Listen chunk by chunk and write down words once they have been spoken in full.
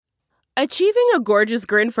Achieving a gorgeous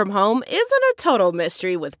grin from home isn't a total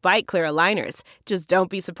mystery with Bite Clear aligners. Just don't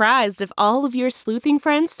be surprised if all of your sleuthing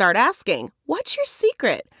friends start asking, "What's your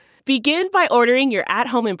secret?" Begin by ordering your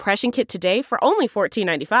at-home impression kit today for only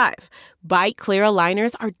 $14.95. Bite Clear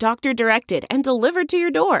aligners are doctor-directed and delivered to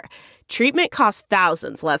your door. Treatment costs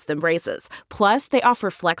thousands less than braces. Plus, they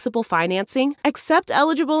offer flexible financing, accept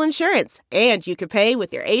eligible insurance, and you can pay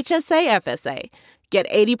with your HSA FSA. Get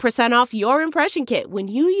 80% off your impression kit when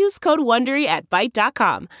you use code WONDERY at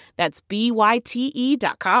Byte.com. That's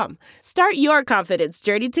BYTE.com. Start your confidence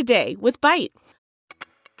journey today with Byte.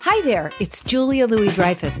 Hi there, it's Julia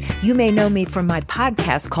Louis-Dreyfus. You may know me from my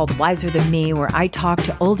podcast called Wiser Than Me, where I talk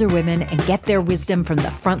to older women and get their wisdom from the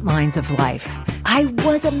front lines of life. I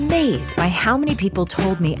was amazed by how many people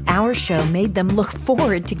told me our show made them look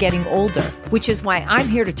forward to getting older, which is why I'm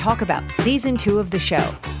here to talk about season 2 of the show.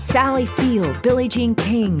 Sally Field, Billie Jean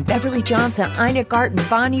King, Beverly Johnson, Ina Garten,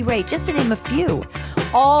 Bonnie Raitt, just to name a few.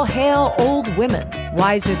 All hail old women.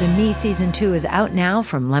 Wiser Than Me season 2 is out now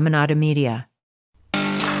from Lemonada Media.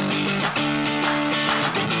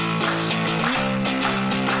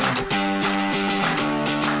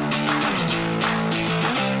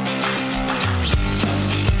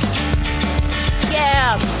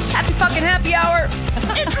 Fucking happy hour.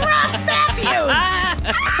 It's Ross Mathews.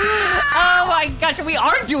 Oh my gosh, we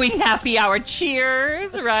are doing happy hour.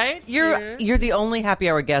 Cheers, right? You're the only happy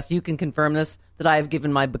hour guest. You can confirm this that I have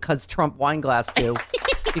given my because Trump wine glass to.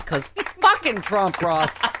 Because fucking Trump, Ross.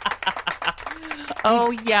 Oh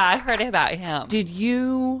yeah, I heard about him. Did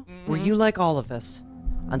you? Were you like all of us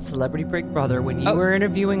on Celebrity Big Brother when you were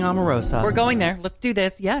interviewing Omarosa? We're going there. Let's do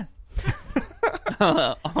this. Yes.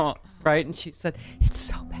 Right, and she said it's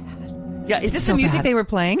so bad. Yeah, is this the music they were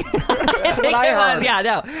playing? That's what I heard. Yeah,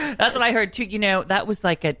 no, that's what I heard too. You know, that was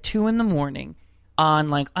like at 2 a.m. on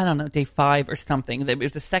like, I don't know, day 5 or something. It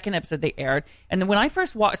was the second episode they aired. And then when I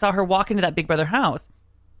first saw her walk into that Big Brother house,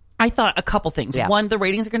 I thought a couple things. Yeah. 1, the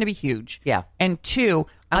ratings are going to be huge. Yeah. And 2,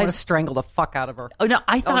 I want to strangle the fuck out of her. Oh no,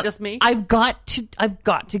 I thought just me. I've got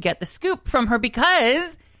to get the scoop from her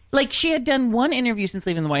because like she had done one interview since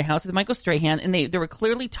leaving the White House with Michael Strahan, and there were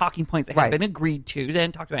clearly talking points that had been agreed to. They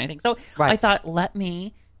hadn't talked about anything. So I thought, let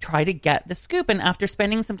me try to get the scoop. And after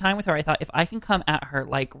spending some time with her, I thought if I can come at her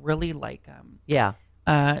like really like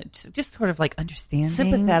just sort of like understanding,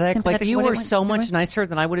 sympathetic. Like you were so much nicer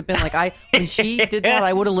than I would have been. Like when she did that,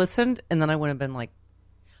 I would have listened, and then I would have been like,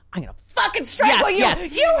 I'm gonna fucking strangle you. Yeah.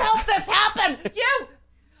 You helped this happen. You.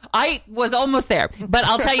 I was almost there, but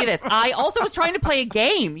I'll tell you this. I also was trying to play a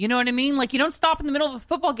game. You know what I mean? Like you don't stop in the middle of a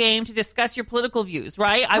football game to discuss your political views,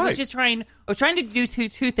 right? I was trying to do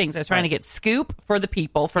two things. I was trying to get scoop for the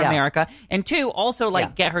people, for America, and 2, also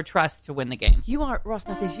get her trust to win the game. You are, Ross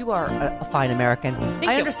Mathews, you are a fine American. Thank you.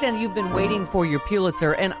 Understand you've been waiting for your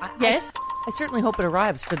Pulitzer, and I certainly hope it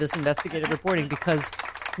arrives for this investigative reporting because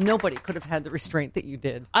nobody could have had the restraint that you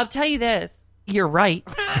did. I'll tell you this. You're right.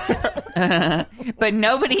 But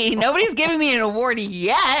nobody's giving me an award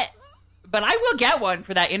yet. But I will get one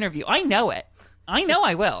for that interview. I know it. I know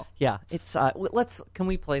I will. Yeah, it's can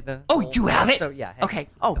we play the Oh, you have it? So yeah. Hey. Okay.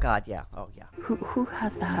 Oh god, yeah. Oh yeah. Who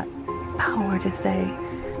has that power to say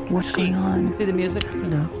what's going on? See the music?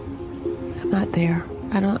 No. I'm not there.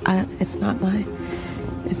 It's not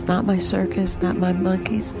my circus, not my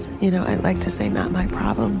monkeys. You know, I'd like to say not my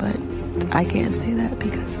problem, but I can't say that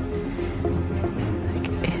because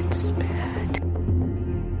it's bad.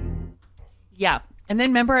 Yeah. And then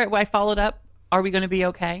remember I followed up, are we going to be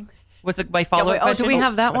okay? Was it my follow-up question? Do we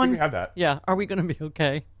have that one? I think we have that. Yeah. Are we going to be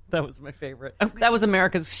okay? That was my favorite. Okay. That was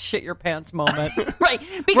America's shit your pants moment. Right.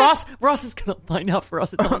 Ross is going to find out for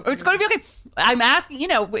us. It's going to be okay. I'm asking,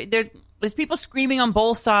 there's people screaming on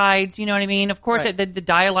both sides, you know what I mean? Of course, the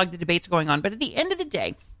dialogue, the debates are going on. But at the end of the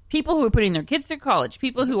day, people who are putting their kids through college,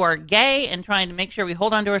 people who are gay and trying to make sure we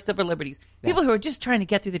hold on to our civil liberties, people who are just trying to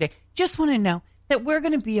get through the day, just want to know that we're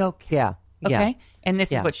going to be okay. Yeah. Okay? And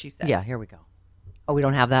this is what she said. Yeah, here we go. Oh, we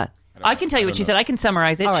don't have that? I can tell you what she said. I can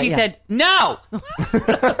summarize it. Right, she said, no!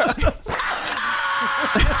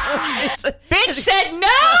 Bitch said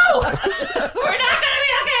no! We're not going to be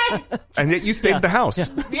okay! And yet you stayed in the house.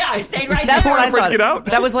 Yeah, I stayed right That's there. what I thought. Get out.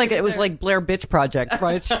 That was like, it was like Blair Bitch Project,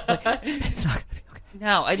 right? It's not going to be okay.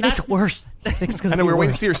 No, It's worse. It's and then we were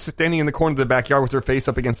waiting to see her standing in the corner of the backyard with her face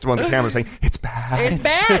up against one of the cameras saying, it's bad. It's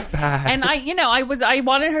bad. It's bad. And I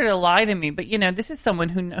wanted her to lie to me, but this is someone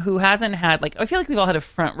who hasn't had, like, I feel like we've all had a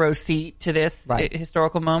front row seat to this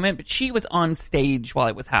historical moment, but she was on stage while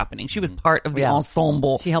it was happening. She was part of the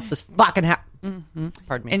ensemble. She helped this fucking happen. Mm-hmm.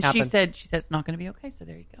 Pardon me. And happen. she said it's not going to be okay, so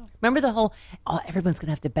there you go. Remember the whole, everyone's going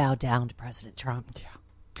to have to bow down to President Trump. Yeah.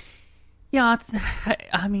 Yeah,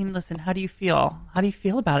 I mean, listen, how do you feel? How do you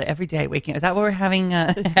feel about it every day waking? Is that what we're having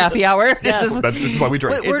a happy hour? Yes. This is why we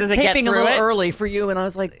drink. We're taping a little early for you, and I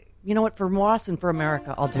was like, you know what? For Ross and for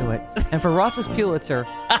America, I'll do it. And for Ross's Pulitzer,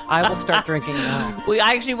 I will start drinking now.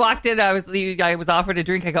 I actually walked in. I was offered a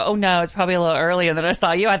drink. I go, oh no, it's probably a little early. And then I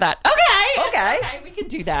saw you. I thought, okay, we can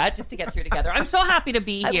do that just to get through together. I'm so happy to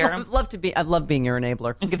be here. I love being your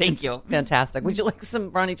enabler. Thank you. Fantastic. Would you like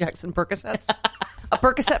some Ronnie Jackson Percocets? A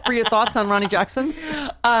Percocet for your thoughts on Ronnie Jackson?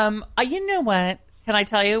 You know what? Can I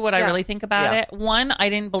tell you what I really think about it? One, I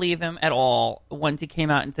didn't believe him at all once he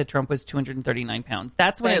came out and said Trump was 239 pounds.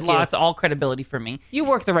 That's when it lost all credibility for me. You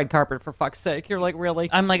work the red carpet, for fuck's sake. You're like, really?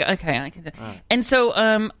 I'm like, okay. I can. And so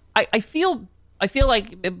I feel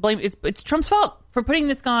like it's Trump's fault for putting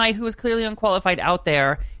this guy who is clearly unqualified out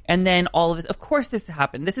there. And then all of this, of course this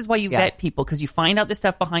happened. This is why you vet people, because you find out this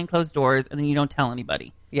stuff behind closed doors and then you don't tell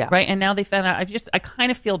anybody. Yeah. Right? And now they found out. I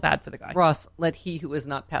kind of feel bad for the guy. Ross, let he who is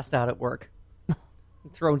not passed out at work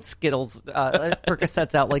throw Skittles,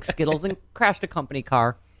 Percocets out like Skittles and crashed a company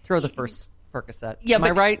car. Throw the first Percocet. Yeah, am I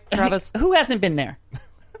right, Travis? Who hasn't been there?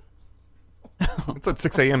 It's at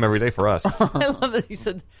 6 a.m. every day for us. I love that you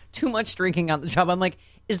said too much drinking on the job. I'm like,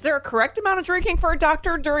 is there a correct amount of drinking for a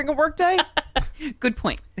doctor during a workday? Good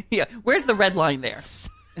point. Yeah, where's the red line there?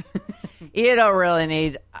 You don't really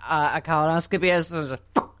need a colonoscopy.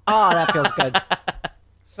 Oh, that feels good.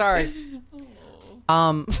 Sorry.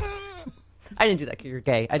 I didn't do that because you're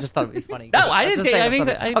gay. I just thought it would be funny. No, I didn't say. I mean,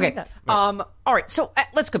 okay. All right. So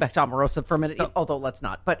let's go back to Omarosa for a minute. Although let's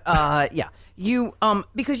not. But yeah, you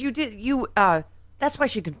because you did that's why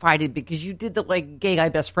she confided, because you did the like gay guy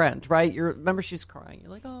best friend, right? Remember she was crying.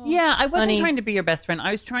 You're like, oh yeah, I wasn't trying to be your best friend.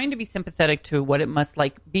 I was trying to be sympathetic to what it must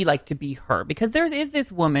be like to be her, because there is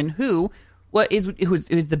this woman who is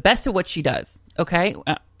the best at what she does. Okay.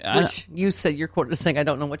 Which you said, you're quoted as saying, I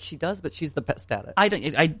don't know what she does, but she's the best at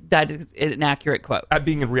it. That is an accurate quote. At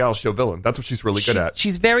being a reality show villain. That's what she's really good at.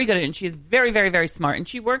 She's very good at it, and she is very, very, very smart. And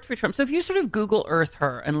she worked for Trump. So if you sort of Google Earth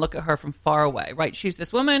her and look at her from far away, right? She's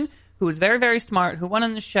this woman who is very, very smart, who won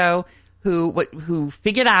on the show, who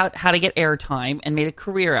figured out how to get airtime and made a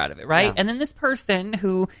career out of it, right? Yeah. And then this person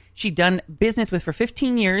who she'd done business with for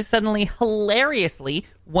 15 years suddenly hilariously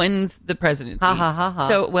wins the presidency. Ha, ha, ha, ha.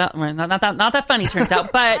 So, well, not that funny, turns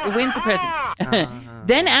out, but wins the presidency.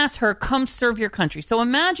 Then asked her, come serve your country. So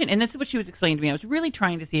imagine, and this is what she was explaining to me. I was really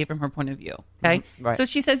trying to see it from her point of view. Okay. Mm-hmm. Right. So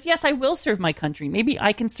she says, yes, I will serve my country. Maybe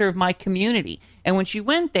I can serve my community. And when she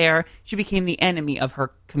went there, she became the enemy of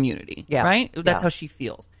her community. Yeah. Right. That's how she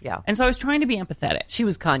feels. Yeah. And so I was trying to be empathetic. She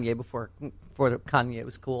was Kanye before Kanye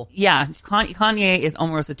was cool. Yeah. Kanye is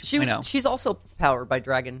Omarosa 2.0. She's also powered by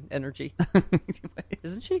dragon energy.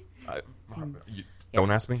 Isn't she? Don't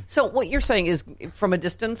ask me. So what you're saying is, from a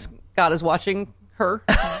distance, God is watching her?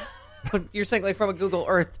 But you're saying, like, from a Google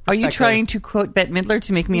Earth perspective. Are you trying to quote Bette Midler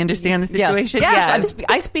to make me understand the situation? Yes.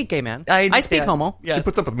 I speak gay, man. I speak homo. Yes. She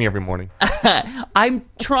puts up with me every morning. I'm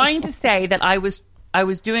trying to say that I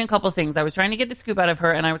was doing a couple of things. I was trying to get the scoop out of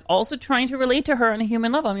her, and I was also trying to relate to her on a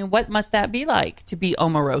human level. I mean, what must that be like to be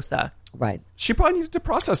Omarosa? Right. She probably needed to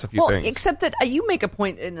process a few things. Except that you make a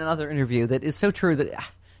point in another interview that is so true, that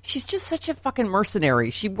she's just such a fucking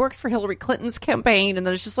mercenary. She worked for Hillary Clinton's campaign, and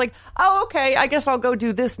then it's just like, oh, okay, I guess I'll go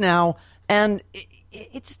do this now. And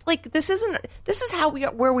it's like, this is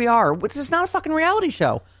where we are. This is not a fucking reality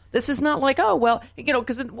show. This is not like, oh, well,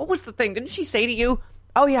 because what was the thing? Didn't she say to you,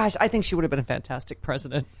 oh, yeah, I think she would have been a fantastic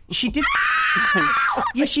president? She did.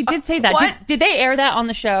 Yeah, she did say that. Did they air that on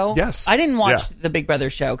the show? Yes. I didn't watch the Big Brother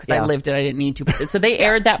show because I lived it. I didn't need to. So they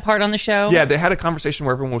aired that part on the show? Yeah, they had a conversation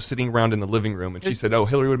where everyone was sitting around in the living room, and she said, oh,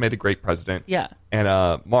 Hillary would have made a great president. Yeah. And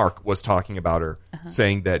Mark was talking about her,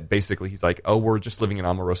 saying that basically he's like, oh, we're just living in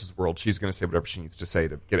Omarosa's world. She's going to say whatever she needs to say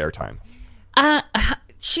to get airtime.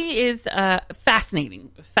 She is a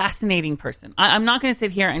fascinating person. I'm not going to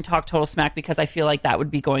sit here and talk total smack because I feel like that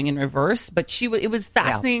would be going in reverse. But it was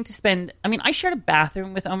fascinating to spend. I mean, I shared a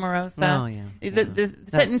bathroom with Omarosa. Oh yeah. The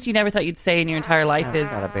sentence you never thought you'd say in your entire life is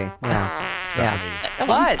gotta be. Yeah.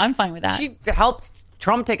 What? I'm fine with that. She helped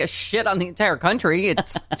Trump take a shit on the entire country.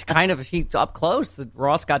 It's kind of, he's up close that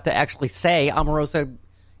Ross got to actually say, Omarosa,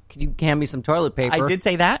 can you hand me some toilet paper? I did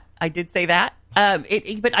say that.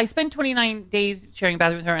 But I spent 29 days sharing a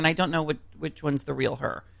bathroom with her, and I don't know which one's the real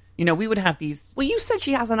her. We would have these. Well, you said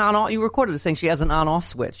she has an on-off. You recorded it saying she has an on-off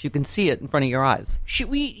switch. You can see it in front of your eyes.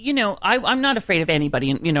 I'm not afraid of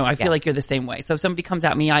anybody, and I feel like you're the same way. So if somebody comes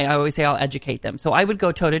at me, I always say I'll educate them. So I would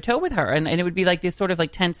go toe to toe with her, and it would be like this sort of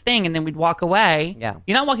like tense thing, and then we'd walk away. Yeah,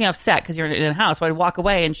 you're not walking off set because you're in a house. So I'd walk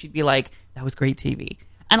away, and she'd be like, "That was great TV,"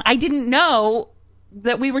 and I didn't know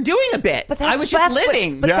that we were doing a bit. But I was just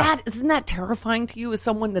living. But isn't that terrifying to you as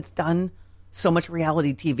someone that's done so much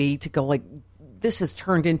reality TV to go like, this has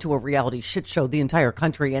turned into a reality shit show, the entire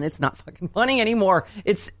country, and it's not fucking funny anymore.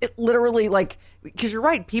 It literally like, because you're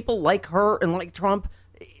right, people like her and like Trump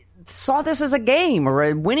saw this as a game or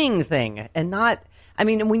a winning thing and not, I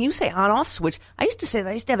mean, when you say on-off switch, I used to say that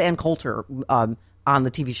I used to have Ann Coulter on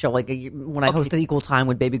the TV show, like when I hosted Equal Time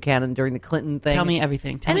with Baby Buchanan during the Clinton thing. Tell me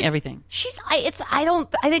everything. Tell me everything. I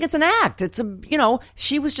think it's an act. It's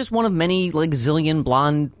she was just one of many like zillion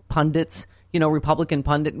blonde pundits, Republican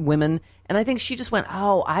pundit women. And I think she just went,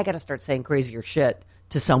 oh, I got to start saying crazier shit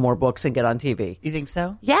to sell more books and get on TV. You think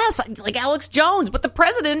so? Yes, like Alex Jones. But the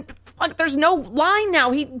president, there's no line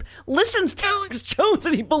now. He listens to Alex Jones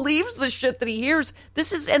and he believes the shit that he hears.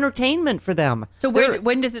 This is entertainment for them. So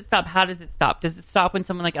when does it stop? How does it stop? Does it stop when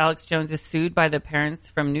someone like Alex Jones is sued by the parents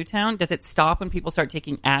from Newtown? Does it stop when people start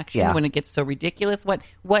taking action when it gets so ridiculous? What?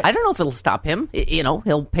 I don't know if it'll stop him.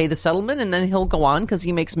 He'll pay the settlement and then he'll go on because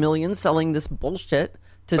he makes millions selling this bullshit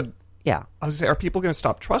to... I was going to say, are people going to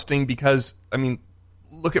stop trusting? Because, I mean...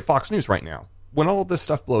 Look at Fox News right now. When all of this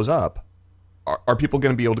stuff blows up, are people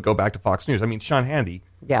going to be able to go back to Fox News? I mean, Sean Hannity,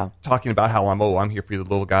 talking about how I'm here for the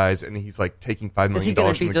little guys, and he's like taking $5 million from the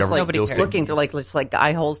government. Is he looking to like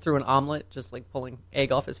eye holes through an omelet, just like pulling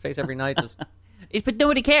egg off his face every night? Just but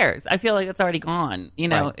nobody cares. I feel like it's already gone.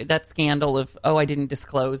 That scandal of I didn't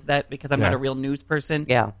disclose that because I'm not a real news person.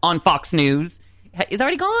 Yeah. On Fox News. Is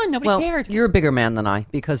already gone. Nobody cared. You're a bigger man than I,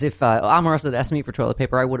 because if Omarosa had asked me for toilet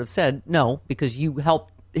paper, I would have said no, because you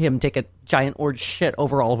helped him take a giant orange shit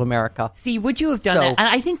over all of America. See, would you have done that? And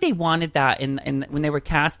I think they wanted that in when they were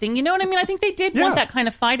casting. You know what I mean? I think they did want that kind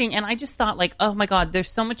of fighting, and I just thought like, oh my God,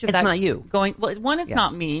 there's so much of that. It's not you. Going. Well, one, it's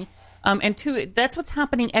not me. And two, that's what's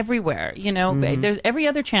happening everywhere. There's every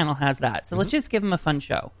other channel has that. So let's just give them a fun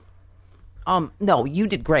show. No, you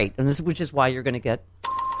did great, and which is why you're going to get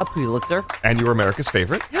a Pulitzer. And you were America's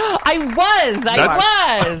favorite. I was.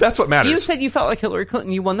 That's what matters. You said you felt like Hillary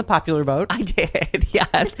Clinton. You won the popular vote. I did,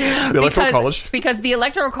 yes. The Electoral College. Because the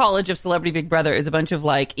Electoral College of Celebrity Big Brother is a bunch of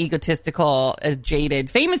like egotistical, jaded,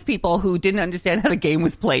 famous people who didn't understand how the game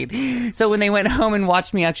was played. So when they went home and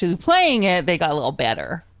watched me actually playing it, they got a little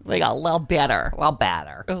better. Yeah.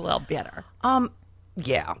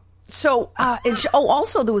 So,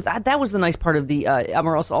 also there was that was the nice part of the.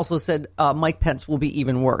 Omarosa also said Mike Pence will be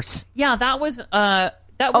even worse. Yeah, that was. Oh,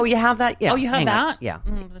 you have that? Yeah. Oh, you have that? Yeah.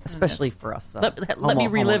 Especially for us. Let me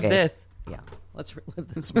relive this. Yeah. Let's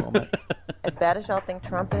relive this moment. As bad as y'all think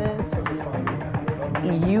Trump is,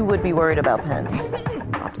 you would be worried about Pence.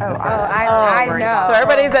 I know. So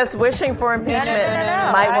everybody that's wishing for impeachment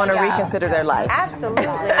might want to reconsider their life. Absolutely.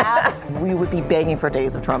 We would be begging for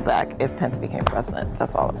days of Trump back if Pence became president.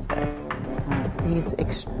 That's all I'm saying. He's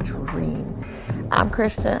extreme. I'm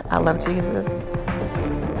Christian. I love Jesus.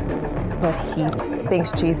 But he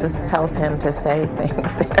thinks Jesus tells him to say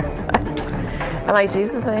things that I'm like,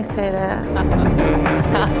 Jesus ain't say that.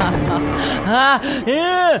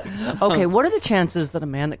 Okay, what are the chances that a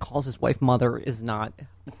man that calls his wife mother is not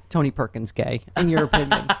Tony Perkins gay, in your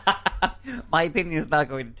opinion? My opinion is not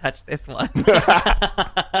going to touch this one.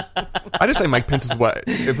 I just say Mike Pence is what?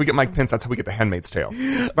 If we get Mike Pence, that's how we get The Handmaid's Tale.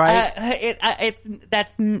 Right?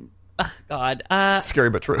 God. Scary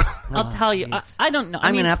but true. I'll tell you. I don't know.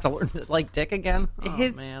 I'm going to have to learn to like dick again.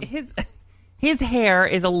 His hair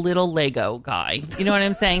is a little Lego guy. You know what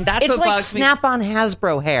I'm saying? That's it's what like bugs me. Snap-on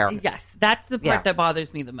Hasbro hair. Yes, that's the part that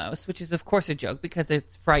bothers me the most, which is of course a joke because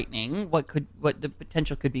it's frightening what the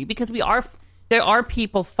potential could be, because there are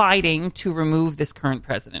people fighting to remove this current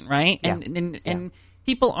president, right? And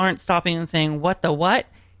people aren't stopping and saying what the what.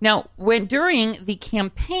 Now, during the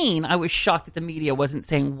campaign, I was shocked that the media wasn't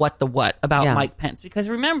saying what the what about Mike Pence, because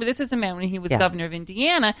remember, this is a man when he was governor of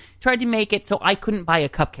Indiana tried to make it so I couldn't buy a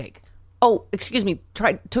cupcake. Oh, excuse me.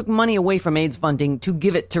 Took money away from AIDS funding to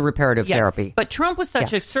give it to reparative therapy. But Trump was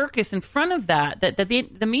such a circus in front of that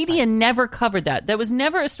the media never covered that. There was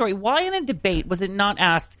never a story. Why in a debate was it not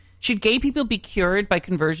asked, should gay people be cured by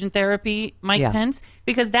conversion therapy, Mike Pence?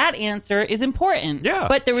 Because that answer is important. Yeah,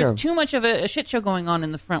 but there was too much of a shit show going on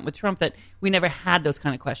in the front with Trump that we never had those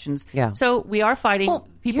kind of questions. Yeah. So we are fighting.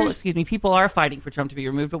 People are fighting for Trump to be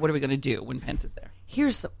removed, but what are we going to do when Pence is there?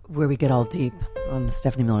 Here's where we get all deep on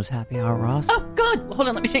Stephanie Miller's Happy Hour, Ross. Oh, God. Hold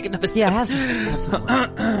on. Let me take another sip. Yeah, have some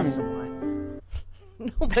wine.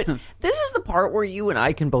 No, but this is the part where you and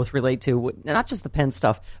I can both relate to, not just the Penn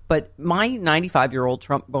stuff, but my 95-year-old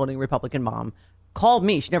Trump voting Republican mom called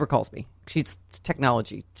me. She never calls me. She's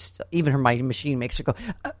technology. Even my machine makes her go,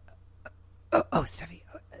 Steffi,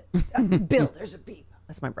 Bill, there's a beep.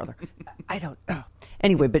 That's my brother. I don't.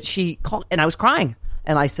 Anyway, but she called, and I was crying.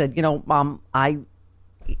 And I said, Mom, I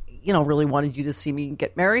really wanted you to see me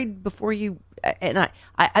get married before you. And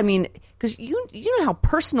I mean, because you know how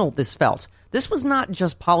personal this felt. This was not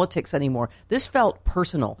just politics anymore. This felt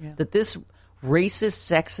personal, that this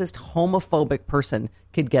racist, sexist, homophobic person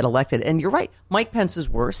could get elected. And you're right, Mike Pence is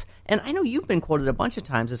worse. And I know you've been quoted a bunch of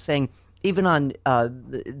times as saying, even on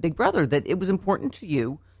Big Brother, that it was important to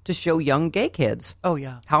you to show young gay kids. Oh,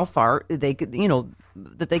 yeah. How far they could,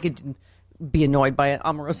 that they could be annoyed by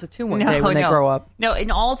Omarosa too one day when they grow up. No,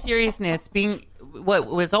 in all seriousness, what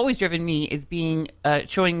was always driven me is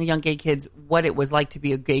showing the young gay kids what it was like to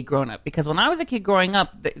be a gay grown-up. Because when I was a kid growing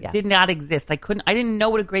up, it did not exist. I didn't know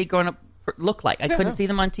what a gay grown-up looked like. I couldn't see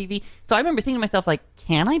them on TV. So I remember thinking to myself, like,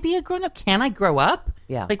 can I be a grown-up? Can I grow up?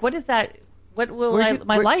 Yeah. Like, what is that? What will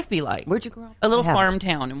my life be like? Where'd you grow up? A little farm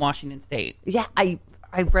town in Washington State. Yeah, I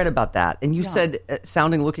read about that. And you said,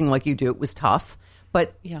 looking like you do, it was tough.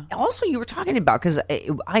 But also you were talking about, because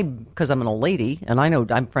I'm an old lady, and I know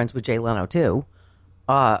I'm friends with Jay Leno too.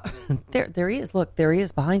 There he is. Look, there he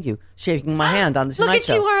is behind you, shaking my hand on the Tonight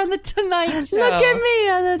Show. Look at you are on the Tonight Show. Look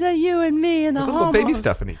at me, you and me, and the little baby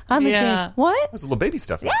Stephanie. What? There's a little baby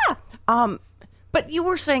Stephanie. Yeah. But you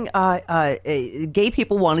were saying gay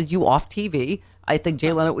people wanted you off TV. I think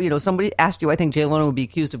Jay Leno. Somebody asked you. I think Jay Leno would be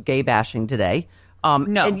accused of gay bashing today.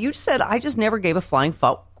 No, and you said I just never gave a flying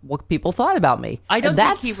fuck what people thought about me. I don't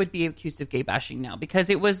think he would be accused of gay bashing now, because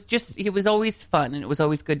it was always fun and it was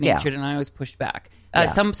always good natured, and I always pushed back.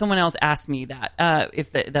 Someone else asked me that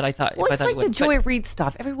that I thought. Well, if I it's thought like the Joy Reid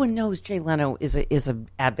stuff. Everyone knows Jay Leno is an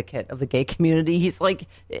advocate of the gay community. He's like,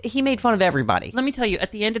 he made fun of everybody. Let me tell you,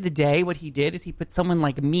 at the end of the day, what he did is he put someone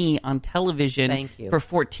like me on television for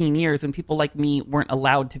 14 years when people like me weren't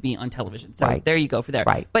allowed to be on television. So there you go for there.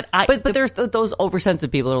 Right. But there's those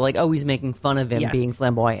oversensitive people that are like, oh, he's making fun of him being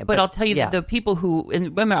flamboyant. But I'll tell you, the people who, and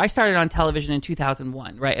remember, I started on television in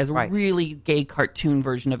 2001, right, as a really gay cartoon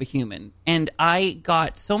version of a human. And I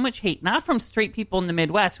got so much hate, not from straight people in the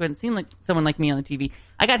Midwest who hadn't seen someone like me on the TV.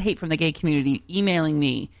 I got hate from the gay community emailing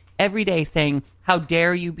me every day saying, how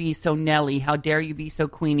dare you be so Nelly? How dare you be so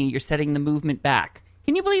Queenie? You're setting the movement back.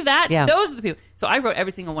 Can you believe that? Yeah. Those are the people. So I wrote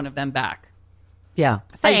every single one of them back. Yeah.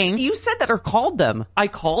 Saying, you said that or called them. I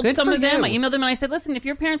called some of them. I emailed them and I said, listen, if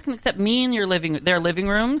your parents can accept me in their living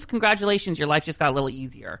rooms, congratulations, your life just got a little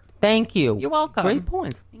easier. Thank you. You're welcome. Great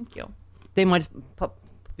point. Thank you.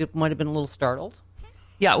 People might have been a little startled.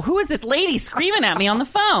 Yeah, who is this lady screaming at me on the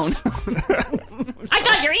phone? I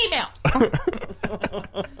got your email.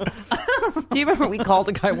 Do you remember we called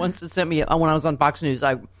a guy once that sent me, when I was on Fox News,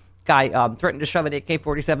 guy threatened to shove an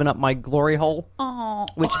AK-47 up my glory hole,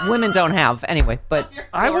 which women don't have anyway. But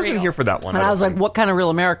I wasn't here for that one. And I was like, what kind of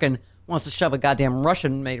real American wants to shove a goddamn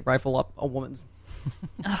Russian-made rifle up a woman's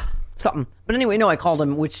something? But anyway, no, I called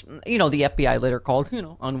him, which, the FBI later called,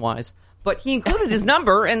 unwise. But he included his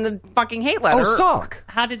number in the fucking hate letter. Oh, Sock.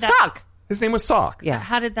 How did that... Sock. His name was Sock. Yeah.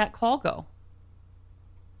 How did that call go?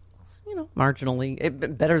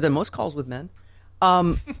 Marginally. Better than most calls with men.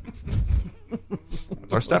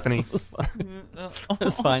 It's our Stephanie.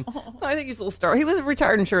 That's fine. I think he's a little star. He was a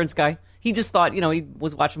retired insurance guy. He just thought, he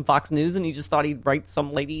was watching Fox News and he just thought he'd write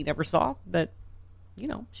some lady he never saw that, she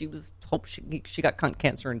got cunt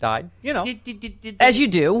cancer and died. As you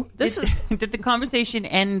do. Did the conversation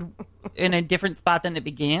end in a different spot than it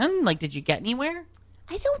began? Like, did you get anywhere?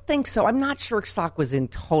 I don't think so. I'm not sure Sock was in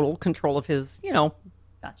total control of his,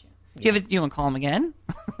 Gotcha. Do you want to call him again?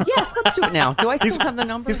 Yes, let's do it now. Do I still have the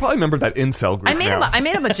number? He's probably a member of that incel group. I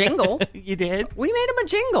made him a jingle. You did? We made him a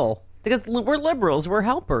jingle because we're liberals. We're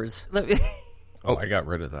helpers. Oh, I got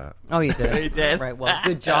rid of that. Oh, you did? You did? Right, well,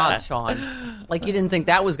 good job, Sean. Like you didn't think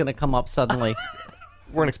that was going to come up suddenly.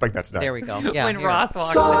 Weren't expect that today. There we go. Yeah, when Ross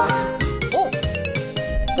walked in. Oh!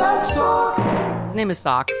 That's Sock. His name is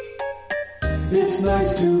Sock. It's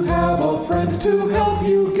nice to have a friend to help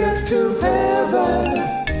you get to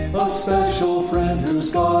heaven. A special friend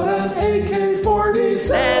who's got an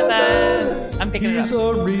AK-47. I'm picking He's it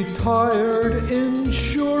up. a retired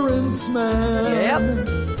insurance man. Yep.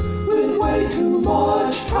 With way too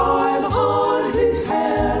much time on his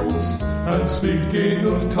hands. And speaking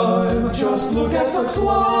of time, just look at the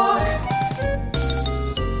clock.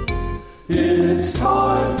 It's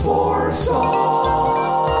time for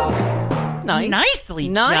Sock. Nicely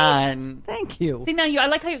done. Thank you. See, now I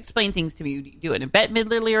like how you explain things to me. You do it in a Bette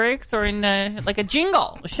Midler lyrics or in like a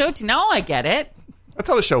jingle, a show. Now I get it. That's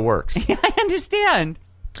how the show works. Yeah, I understand.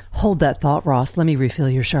 Hold that thought, Ross. Let me refill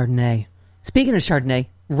your Chardonnay. Speaking of Chardonnay,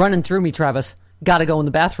 running through me, Travis. Got to go in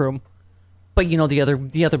the bathroom. But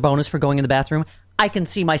the other bonus for going in the bathroom, I can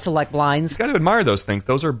see my Select blinds. You got to admire those things.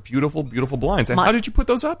 Those are beautiful, beautiful blinds. And how did you put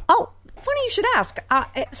those up? Oh, funny you should ask.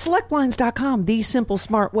 SelectBlinds.com, the simple,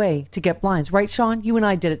 smart way to get blinds. Right, Sean? You and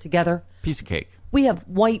I did it together. Piece of cake. We have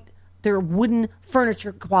white, they're wooden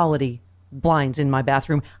furniture quality blinds in my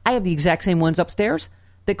bathroom. I have the exact same ones upstairs.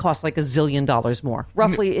 They cost like $1 zillion more.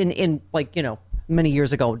 Roughly in like, many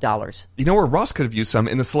years ago, dollars. You know where Ross could have used some?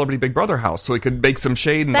 In the Celebrity Big Brother house, so he could make some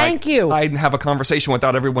shade and Thank you. hide and have a conversation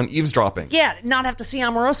without everyone eavesdropping. Yeah, not have to see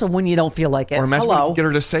Omarosa when you don't feel like it. Or imagine what you could get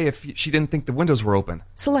her to say if she didn't think the windows were open.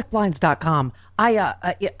 SelectBlinds.com.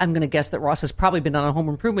 I'm going to guess that Ross has probably been on a home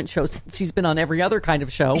improvement show since he's been on every other kind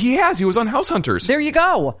of show. He has. He was on House Hunters. There you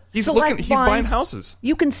go. He's buying houses.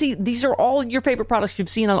 You can see these are all your favorite products you've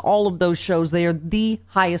seen on all of those shows. They are the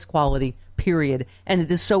highest quality, period. And it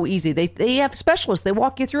is so easy. They have specialists. They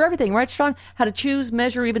walk you through everything, right, Sean? How to choose,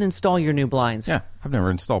 measure, even install your new blinds. Yeah, I've never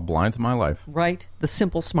installed blinds in my life. Right? The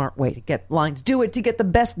simple, smart way to get blinds. Do it to get the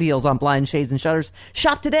best deals on blinds, shades, and shutters.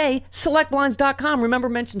 Shop today. SelectBlinds.com. Remember,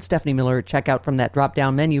 mention Stephanie Miller at checkout from that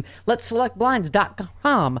drop-down menu. Let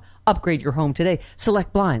SelectBlinds.com upgrade your home today.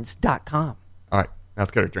 SelectBlinds.com. All right. Now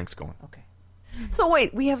let's get our drinks going. Okay. So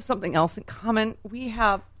wait, we have something else in common.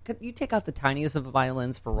 Could you take out the tiniest of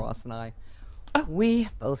violins for Ross and I? We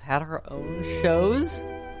both had our own shows.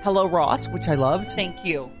 Hello, Ross, which I loved. Thank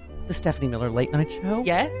you. The Stephanie Miller Late Night Show.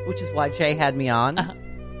 Yes. Which is why Jay had me on.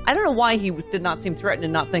 I don't know why he did not seem threatened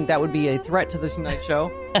and not think that would be a threat to the Tonight Show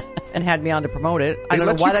and had me on to promote it. I don't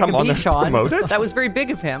know why that could be, Sean. That was very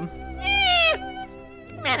big of him.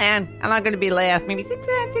 Man, I'm not going to be last. Maybe take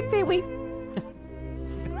that week.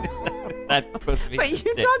 That's supposed to be. But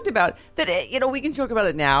you talked about that. We can joke about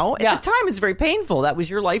it now. Yeah. At the time, it's very painful. That was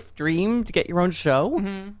your life dream to get your own show.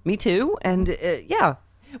 Mm-hmm. Me too. And yeah.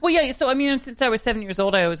 Well, yeah. So since I was 7 years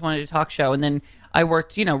old, I always wanted a talk show, and then I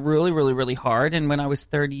worked, really, really, really hard. And when I was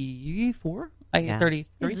 34, 33,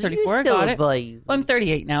 34, I got it. Well, I'm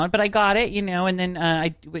 38 now, but I got it, and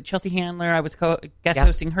then with Chelsea Handler, I was guest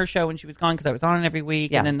hosting her show when she was gone because I was on it every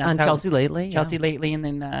week. Yeah. And then that's on Chelsea Lately. Chelsea Lately, and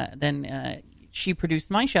then she produced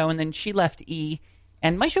my show, and then she left E,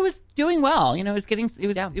 and my show was doing well. It was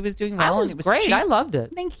doing well. It was great. Cheap. I loved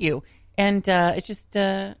it. Thank you. And it's just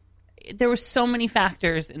there were so many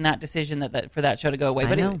factors in that decision that for that show to go away.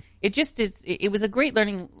 But it just is. It was a great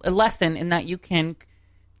learning lesson in that you can.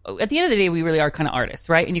 At the end of the day, we really are kind of artists,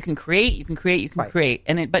 right? And you can create.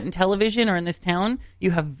 But in television or in this town, you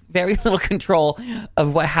have very little control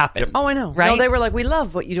of what happened. Yep. Oh, I know. Right? No, they were like, we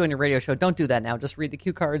love what you do on your radio show. Don't do that now. Just read the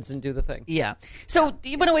cue cards and do the thing. Yeah. So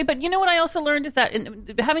you went away. But you know what I also learned is that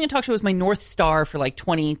having a talk show was my North Star for like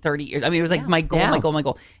 20, 30 years. I mean, it was like my goal, my goal, my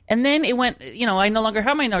goal. And then it went, I no longer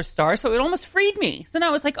have my North Star. So it almost freed me. So now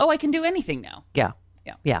I was like, I can do anything now. Yeah.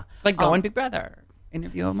 Yeah. Like go on Big Brother,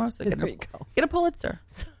 interview Omarosa, get a Pulitzer.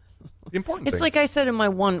 The important it's things. like I said in my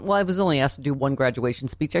I was only asked to do one graduation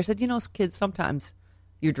speech. I said, kids, sometimes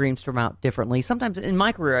your dreams turn out differently. Sometimes in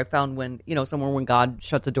my career, I found when God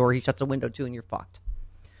shuts a door, he shuts a window too, and you're fucked.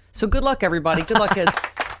 So good luck, everybody. Good luck, kids.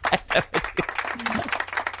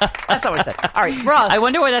 That's not what I said. All right, Ross. I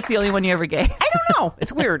wonder why that's the only one you ever gave. I don't know.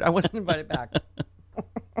 It's weird. I wasn't invited back.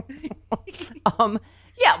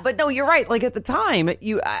 Yeah, but no, you're right. Like at the time,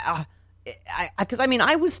 because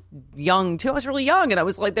I was young too. I was really young, and I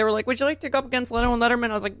was like, they were like, "Would you like to go up against Leno and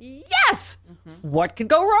Letterman?" I was like, "Yes." Mm-hmm. What could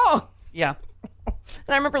go wrong? Yeah. And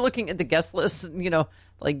I remember looking at the guest list.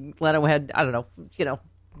 Like Leno had, I don't know,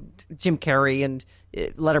 Jim Carrey, and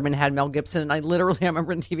Letterman had Mel Gibson. And I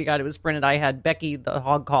remember in the TV Guide it was printed. I had Becky the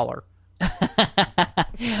hog caller.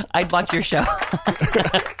 I'd watch your show.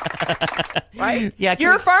 Right? Yeah.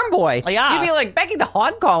 You're a farm boy. Yeah. You'd be like, Becky the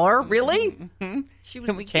hog caller? Really? Mm-hmm. She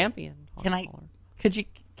was the champion. Can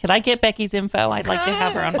I get Becky's info? I'd like to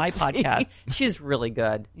have her on my podcast. She's really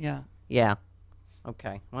good. Yeah. Yeah.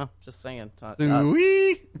 Okay. Well, just saying.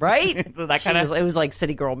 Right? So that it was like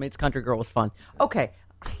City Girl meets Country Girl was fun. Okay.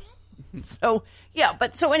 So, yeah.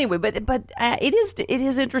 But anyway, it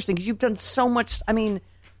is interesting because you've done so much. I mean,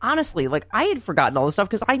 honestly, like I had forgotten all this stuff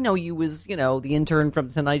because I know you was, the intern from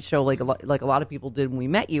Tonight Show, like a lot of people did when we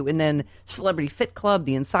met you, and then Celebrity Fit Club,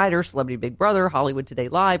 The Insider, Celebrity Big Brother, Hollywood Today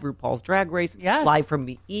Live, RuPaul's Drag Race, Live from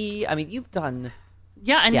BE. I mean, you've done.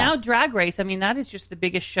 Yeah, and now Drag Race. I mean, that is just the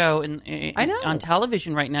biggest show on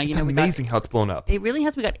television right now. It's amazing how it's blown up. It really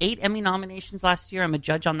has. We got 8 Emmy nominations last year. I'm a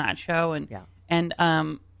judge on that show, and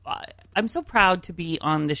I'm so proud to be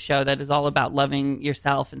on this show that is all about loving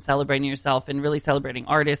yourself and celebrating yourself and really celebrating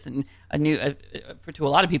artists and to a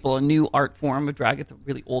lot of people, a new art form of drag. It's a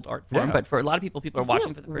really old art form, but for a lot of people are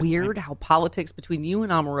watching for the first time. Weird how politics between you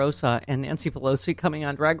and Omarosa and Nancy Pelosi coming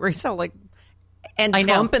on Drag Race, how like And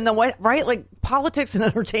Trump and the White, right? Like politics and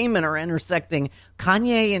entertainment are intersecting.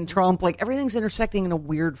 Kanye and Trump, like everything's intersecting in a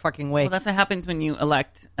weird fucking way. Well, that's what happens when you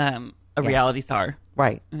elect a reality star,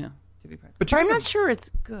 right? Yeah, to be president. But I'm not sure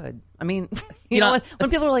it's good. I mean, you know, when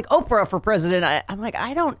people are like Oprah for president, I'm like,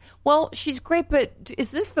 I don't. Well, she's great, but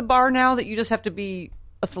is this the bar now that you just have to be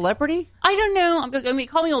a celebrity? I don't know. I mean,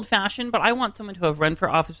 call me old-fashioned, but I want someone to have run for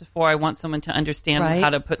office before. I want someone to understand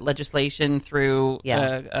how to put legislation through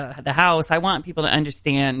the House. I want people to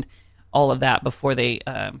understand all of that before they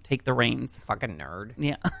take the reins. Fucking nerd.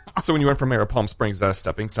 Yeah. So when you went from mayor of Palm Springs, is that a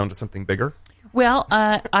stepping stone to something bigger? Well,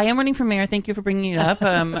 I am running for mayor. Thank you for bringing it up.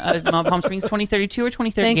 Palm Springs 2032 or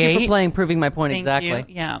 2038. Thank you for proving my point. Thank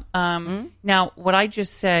exactly. You. Yeah. Now, what I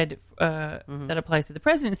just said that applies to the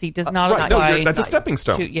presidency does not apply. No, that's a stepping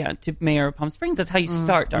stone. To mayor of Palm Springs. That's how you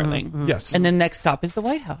start, darling. Yes. And then next stop is the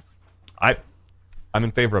White House. I'm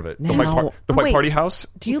in favor of it. The White Party House.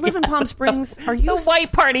 Do you live in Palm Springs? Are you the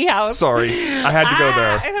White Party House? Sorry, I had to go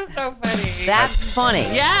there. It was so funny. That's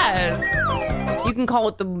funny. Yes. You can call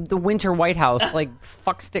it the Winter White House, like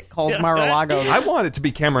Fuckstick calls Mar-a-Lago. I want it to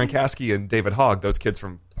be Cameron Kasky and David Hogg, those kids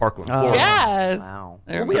from Parkland, Florida. Yes. Wow.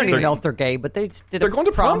 Well, we don't even know if they're gay, but they just did. They're going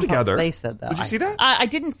to prom together. They said that. Did you see that? I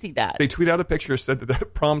didn't see that. They tweet out a picture, said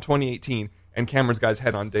that prom 2018, and Cameron's guy's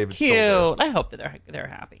head on David's Cute. shoulder. I hope that they're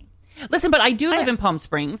happy. Listen, but I do live in Palm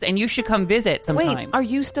Springs, and you should come visit sometime. Wait, are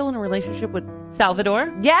you still in a relationship with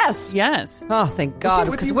Salvador? Yes. Yes. Oh, thank God,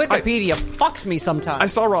 because Wikipedia fucks me sometimes. I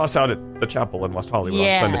saw Ross out at the chapel in West Hollywood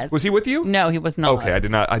on Sunday. Was he with you? No, he was not. Okay,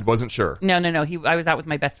 I wasn't sure. No. I was out with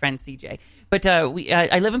my best friend, CJ. But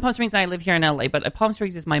I live in Palm Springs, and I live here in LA, but Palm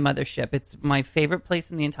Springs is my mothership. It's my favorite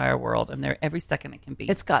place in the entire world. I'm there every second it can be.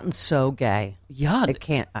 It's gotten so gay. Yeah. It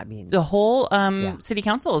can't, I mean. The whole city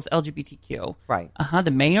council is LGBTQ. Right.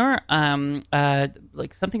 The mayor,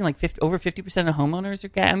 like something like over 50% of homeowners are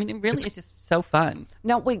gay. I mean, it's just so fun.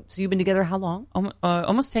 Now, wait, so you've been together how long?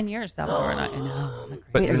 Almost 10 years, Salvador and I. I know.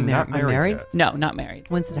 But are you not married? Yet? No, not married.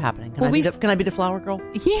 When's it happening? Can I be the flower girl?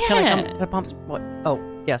 Yeah. Can I come to Palm Springs? What?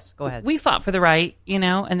 Oh, yes, go ahead. We fought for the right, and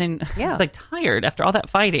then I was like tired after all that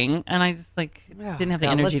fighting, and I just didn't have the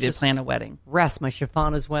energy to plan a wedding. Rest. My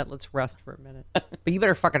chiffon is wet. Let's rest for a minute. But you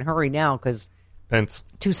better fucking hurry now, because Pence.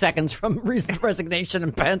 2 seconds from resignation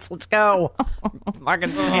and Pence. Let's go. Fucking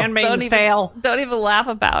Handmaid's Tale. Don't even laugh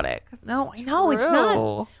about it. No, I know it's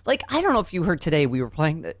not. Like, I don't know if you heard today, we were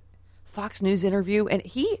playing the Fox News interview, and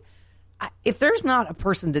if there's not a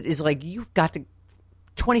person that is like, you've got to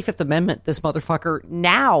 25th Amendment this motherfucker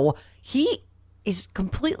now, he is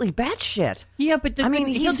completely batshit. Yeah, but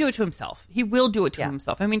he'll do it to himself. He will do it to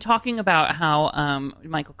himself. I mean, talking about how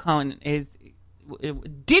Michael Cohen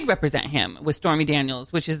did represent him with Stormy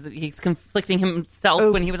Daniels, which is that he's conflicting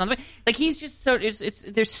himself when he was on the way. Like, he's just so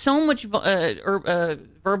there's so much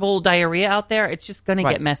verbal diarrhea out there. It's just going to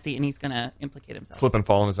get messy, and he's going to implicate himself. Slip and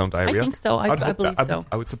fall in his own diarrhea. I think so. I believe so.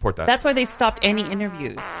 I would support that. That's why they stopped any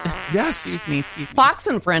interviews. Yes. Excuse me. Fox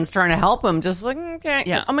and Friends trying to help him, just like, okay.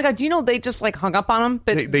 Yeah. Oh my God, do you know they just like hung up on him?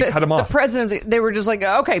 But they cut him off. The president, they were just like,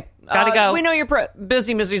 okay, gotta go. We know you're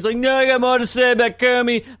busy, Mr. He's like, no, I got more to say about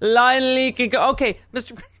Kermit, line leaking. Okay,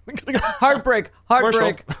 Mr. Heartbreak.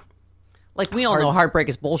 Like, we all know heartbreak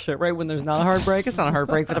is bullshit, right? When there's not a heartbreak, it's not a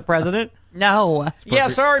heartbreak for the president. No. Yeah,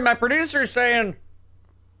 sorry, my producer's saying.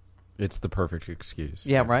 It's the perfect excuse.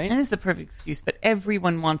 Yeah, right? It is the perfect excuse, but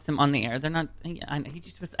everyone wants him on the air. They're not. He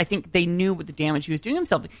just was. I think they knew what the damage he was doing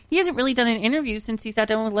himself. He hasn't really done an interview since he sat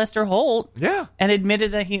down with Lester Holt. Yeah, and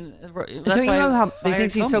admitted that he. That's Don't you know how they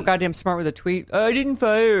think he's Comey. so goddamn smart with a tweet? I didn't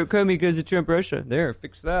fire Comey because of Trump Russia. There,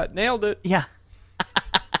 fix that. Nailed it. Yeah.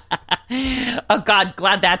 Oh God,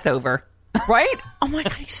 glad that's over. Right? Oh my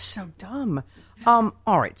God, he's so dumb. All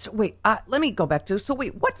right, so wait, let me go back to,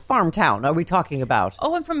 what farm town are we talking about?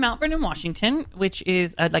 Oh, I'm from Mount Vernon, Washington, which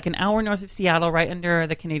is like an hour north of Seattle, right under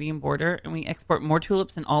the Canadian border, and we export more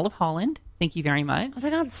tulips than all of Holland. Thank you very much. Oh my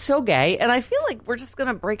God, it's so gay, and I feel like we're just going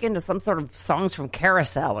to break into some sort of songs from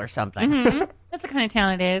Carousel or something. Mm-hmm. That's the kind of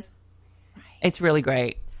town it is. It's really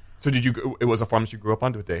great. So it was a farm that you grew up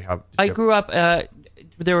on? I grew up,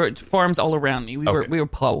 there were farms all around me. We were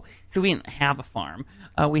po, so we didn't have a farm.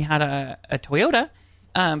 We had a Toyota,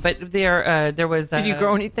 but there was. Did you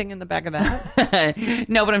grow anything in the back of that?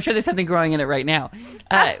 No, but I'm sure there's something growing in it right now.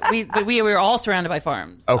 We were all surrounded by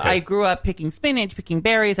farms. Okay. I grew up picking spinach, picking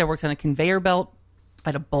berries. I worked on a conveyor belt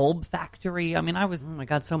at a bulb factory. I mean, I was. Oh my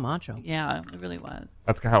God, so macho. Yeah, it really was.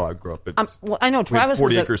 That's how I grew up. Well, I know Travis.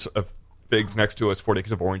 40 acres of figs next to us, 40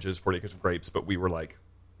 acres of oranges, 40 acres of grapes, but we were like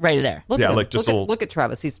right there. Look at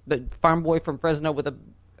Travis. He's a farm boy from Fresno with a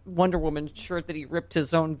Wonder Woman shirt that he ripped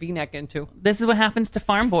his own V-neck into. This is what happens to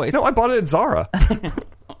farm boys. No, I bought it at Zara.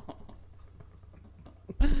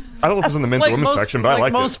 I don't know if it was in the men's or women's section, but I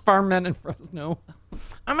liked most farm men in Fresno.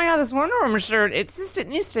 Oh my God, this Wonder Woman shirt, it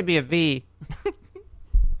needs to be a V.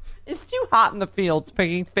 It's too hot in the fields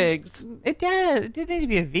picking figs. It did. It did need to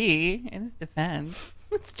be a V in his defense.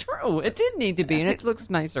 It's true. It did need to be, and it looks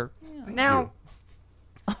nicer. Yeah. Now,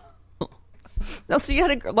 so you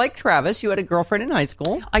had like Travis, you had a girlfriend in high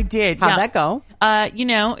school. I did. How'd that go?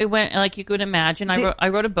 It went like you could imagine. I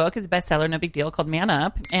wrote a book, it's a bestseller, no big deal, called Man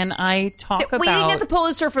Up, and I talk about. We didn't get the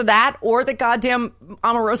Pulitzer for that, or the goddamn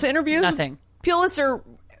Omarosa interviews. Nothing. Pulitzer.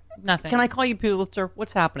 Nothing. Can I call you Pulitzer?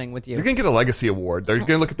 What's happening with you? You're gonna get a legacy award. They're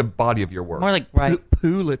gonna look at the body of your work. More like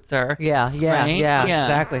Pulitzer. Yeah, right?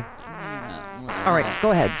 Exactly. All right,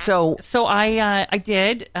 go ahead. So I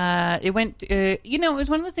did. It went. It was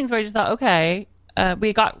one of those things where I just thought, okay.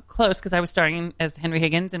 We got close because I was starring as Henry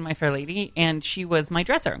Higgins in My Fair Lady, and she was my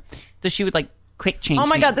dresser. So she would quick change. Oh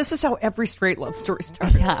my me. God, this is how every straight love story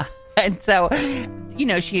starts. Yeah. And so,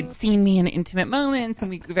 she had seen me in intimate moments, and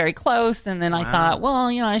we were very close. And then I thought, well,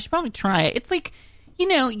 I should probably try it. It's like, you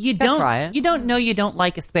don't know you don't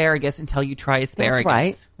like asparagus until you try asparagus.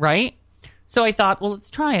 That's right? So I thought, well, let's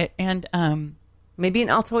try it. And maybe an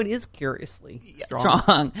Altoid is curiously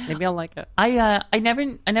strong. Maybe I'll like it. I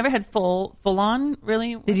never had full on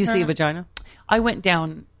really. Did you see a vagina? I went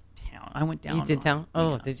downtown. You did town?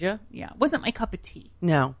 Oh, did you? Yeah. It wasn't my cup of tea.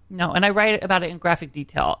 No. And I write about it in graphic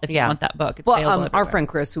detail if you want that book. It's available our friend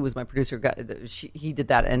Chris, who was my producer, he did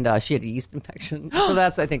that, and she had a yeast infection. So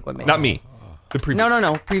that's, I think, what made Not me. The previous.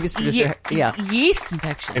 No. Previous producer. Yeah. Yeast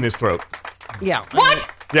infection. In his throat. Yeah. What?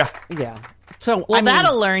 Yeah. Yeah. So,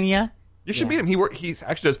 that'll learn you. You should meet him. He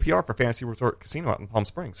actually does PR for Fantasy Resort Casino out in Palm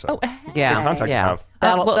Springs. So yeah, good contact to have.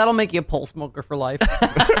 That'll make you a pole smoker for life.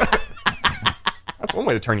 That's one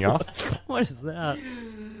way to turn you off. What is that?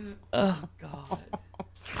 Oh God!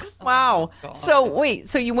 Wow. God.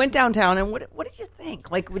 So you went downtown, and what did you think?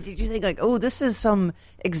 Did you think oh, this is some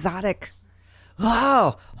exotic,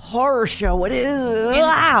 horror show? What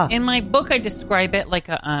is? In my book, I describe it like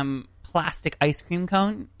a plastic ice cream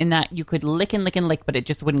cone, in that you could lick and lick and lick, but it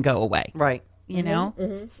just wouldn't go away. Right.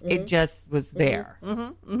 It just was there,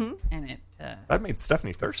 and it. That made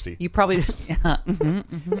Stephanie thirsty. You probably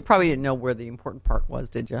you probably didn't know where the important part was,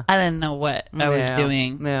 did you? I didn't know what I was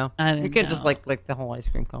doing. No, you can't just lick the whole ice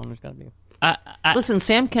cream cone. There's got to be. Listen,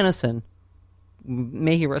 Sam Kinison,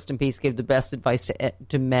 may he rest in peace, gave the best advice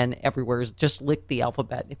to men everywhere: is just lick the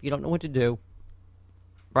alphabet if you don't know what to do.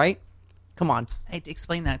 Right? Come on.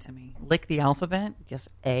 Explain that to me. Lick the alphabet? Just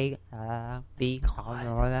A, B, all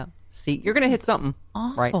that. See, you're going to hit something.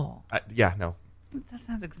 Awful. Right? Yeah, no. That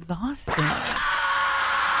sounds exhausting.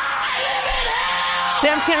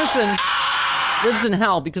 Sam Kinison lives in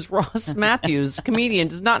hell because Ross Mathews, comedian,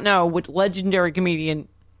 does not know which legendary comedian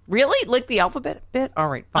really licked the alphabet bit. All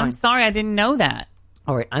right, fine. I'm sorry, I didn't know that.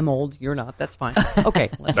 All right, I'm old. You're not. That's fine. Okay,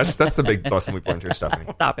 that's the big lesson we've learned here, Stephanie.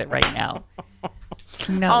 Stop it right now.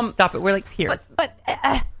 No, stop it. We're like peers. But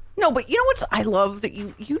no, but you know what? I love that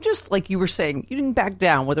you just, like you were saying, you didn't back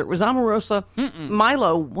down. Whether it was Omarosa,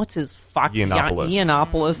 Milo, what's his fucking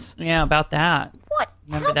Yiannopoulos? Yeah, about that. What?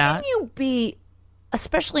 How can you be,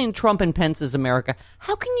 especially in Trump and Pence's America,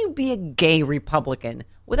 how can you be a gay Republican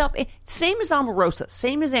without, same as Omarosa,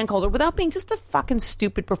 same as Ann Coulter, without being just a fucking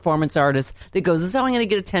stupid performance artist that goes, this is how I'm going to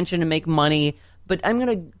get attention and make money, but I'm going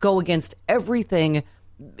to go against everything,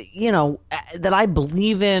 that I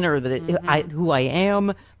believe in, or that who I am.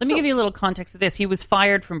 Let me give you a little context of this. He was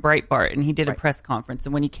fired from Breitbart, and he did a press conference.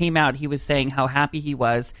 And when he came out, he was saying how happy he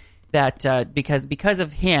was that because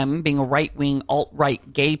of him being a right-wing,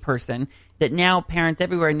 alt-right gay person, that now parents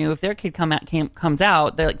everywhere knew if their kid comes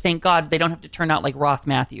out, they're like, thank God they don't have to turn out like Ross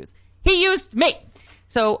Mathews. He used me.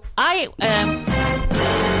 So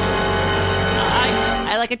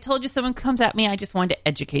like I told you, someone comes at me, I just wanted to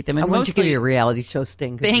educate them. And I want you to give you a reality show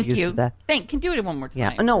sting. Thank you. Can do it one more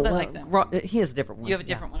time. Yeah. No, he has a different one. You have a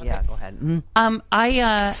different one. Okay. Yeah, go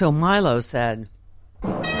ahead. So Milo said,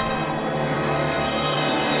 your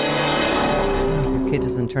kid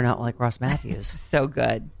doesn't turn out like Ross Mathews. So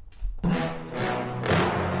good.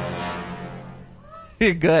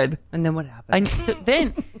 You're good. And then what happened?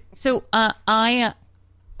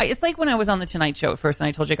 It's like when I was on the Tonight Show at first, and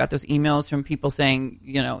I told you I got those emails from people saying,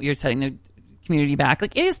 you're setting the community back.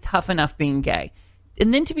 Like, it is tough enough being gay,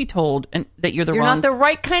 and then to be told that you're not the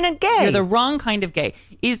right kind of gay. You're the wrong kind of gay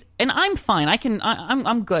and I'm fine.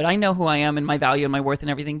 I'm good. I know who I am and my value and my worth and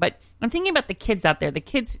everything. But I'm thinking about the kids out there, the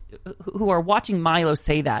kids who are watching Milo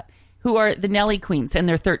say that, who are the Nelly Queens, and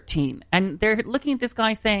they're 13, and they're looking at this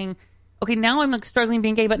guy saying, okay, now I'm like struggling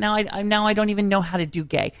being gay, but now I don't even know how to do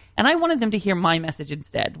gay. And I wanted them to hear my message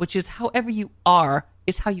instead, which is however you are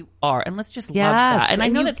is how you are, and let's just love that. And I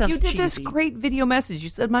know that sounds cheesy. You did this great video message. You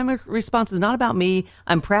said, my response is not about me.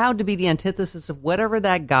 I'm proud to be the antithesis of whatever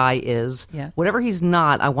that guy is. Yes. Whatever he's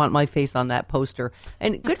not, I want my face on that poster.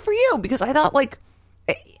 And good for you, because I thought, like,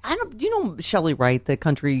 do you know Shelley Wright, the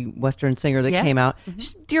country western singer that came out?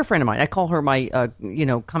 She's a dear friend of mine. I call her my,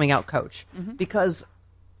 coming out coach, because,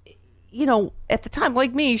 at the time,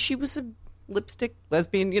 like me, she was a lipstick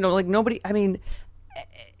lesbian, like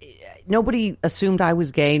nobody assumed I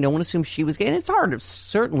was gay. No one assumed she was gay. And it's hard,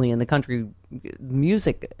 certainly in the country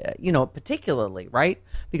music, particularly, right?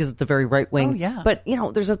 Because it's a very right wing. Oh, yeah. But,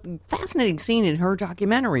 there's a fascinating scene in her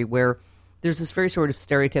documentary where there's this very sort of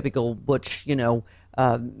stereotypical butch,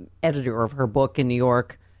 editor of her book in New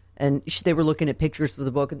York. And they were looking at pictures of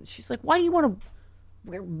the book. And she's like, why do you want to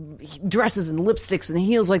wear dresses and lipsticks and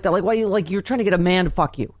heels like that? Like, why you're trying to get a man to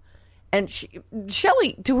fuck you? And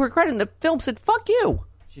Shelley, to her credit in the film, said, fuck you.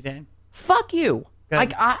 She did. Fuck you. Good.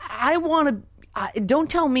 Like, I want to, don't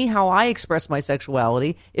tell me how I express my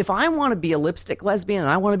sexuality. If I want to be a lipstick lesbian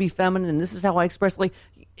and I want to be feminine and this is how I express, like,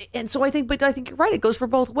 and so I think you're right. It goes for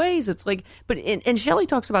both ways. It's like, and Shelley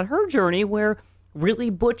talks about her journey where really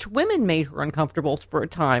butch women made her uncomfortable for a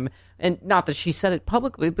time. And not that she said it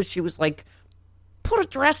publicly, but she was like, put a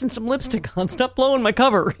dress and some lipstick on, stop blowing my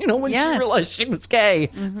cover, when she realized she was gay,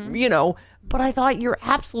 But I thought you're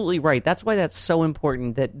absolutely right. That's why that's so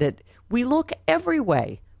important that we look every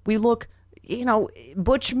way. We look,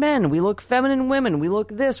 butch men, we look feminine women, we look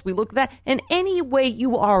this, we look that, and any way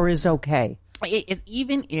you are is okay.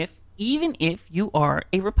 Even if you are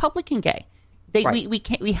a Republican gay.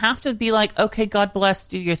 We have to be like, okay, God bless,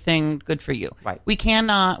 do your thing, good for you. Right. We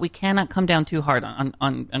cannot come down too hard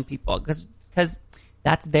on people because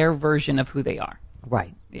that's their version of who they are.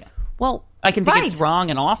 Right. Yeah. Well, I can think it's wrong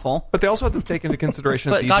and awful. But they also have to take into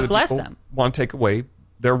consideration that these God other bless people them. want to take away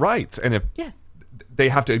their rights. And if yes, they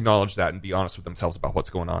have to acknowledge that and be honest with themselves about what's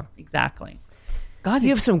going on. Exactly. God, you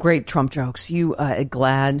have some great Trump jokes. You,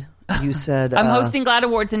 Glad, you said... I'm hosting GLAAD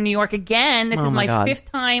Awards in New York again. This is my 5th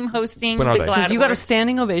time hosting the GLAAD Awards. Because you got a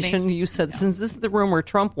standing ovation. You said, since this is the room where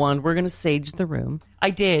Trump won, we're going to sage the room. I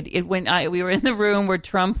did. We were in the room where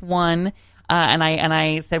Trump won, and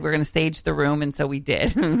I said we're going to stage the room, and so we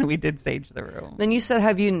did. We did sage the room. Then you said,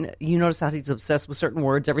 have you noticed how he's obsessed with certain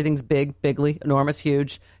words? Everything's big, bigly, enormous,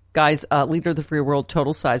 huge. Guys, leader of the free world,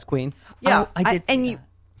 total size queen. Yeah, I did. And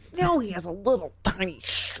he has a little tiny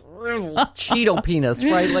shriveled Cheeto penis,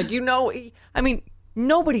 right? Like,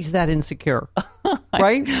 nobody's that insecure,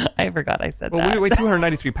 right? I forgot I said that. Well, when you weigh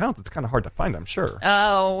 293 pounds, it's kind of hard to find, I'm sure.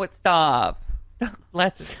 Oh, stop.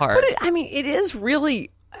 Bless his heart. But it is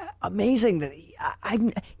really amazing that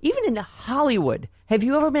even in Hollywood, have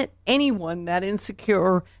you ever met anyone that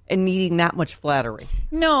insecure and needing that much flattery?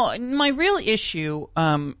 No, my real issue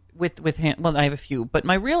with him, well, I have a few, but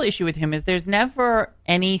my real issue with him is there's never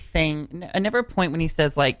never a point when he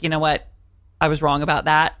says, like, you know what, I was wrong about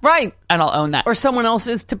that. Right. And I'll own that. Or someone else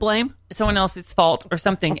is to blame. Someone else's fault or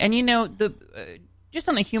something. And, just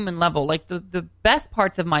on a human level, like the best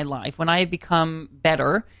parts of my life, when I have become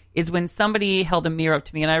better, is when somebody held a mirror up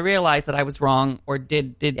to me and I realized that I was wrong or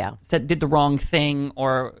did the wrong thing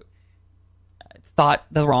or thought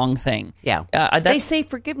the wrong thing. Yeah. They say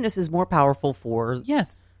forgiveness is more powerful for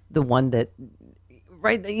the one that,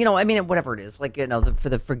 right? Whatever it is, like, for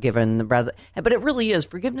the forgiven, rather. But it really is.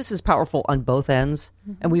 Forgiveness is powerful on both ends.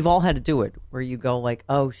 Mm-hmm. And we've all had to do it where you go like,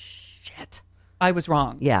 oh, shit. I was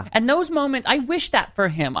wrong. Yeah. And those moments, I wish that for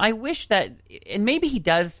him. I wish that, and maybe he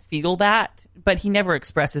does feel that, but he never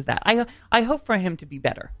expresses that. I hope for him to be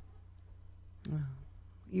better.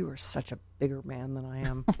 You are such a bigger man than I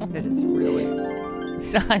am. It is really.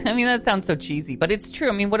 That sounds so cheesy, but it's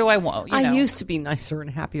true. What do I want? I used to be nicer and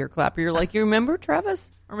happier, clappier. Like, you remember,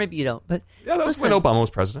 Travis? Or maybe you don't. But yeah, that was when Obama was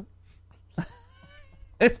president.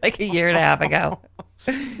 It's like a year and a half ago.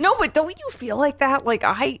 No, but don't you feel like that? Like,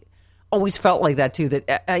 I always felt like that too.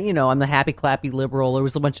 That I'm the happy, clappy liberal. There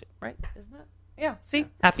was a bunch, right? Isn't it? Yeah. See,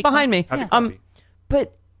 happy it's behind me. Happy,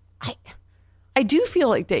 but I do feel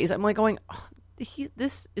like days I'm like going,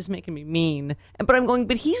 this is making me mean. But I'm going,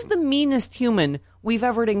 but he's the meanest human we've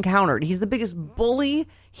ever encountered. He's the biggest bully.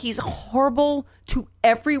 He's horrible to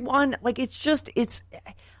everyone. Like,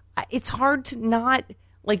 it's hard to not,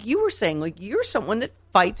 like you were saying, like, you're someone that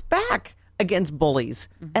fights back against bullies.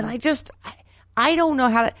 Mm-hmm. And I don't know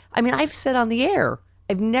how to, I've said on the air,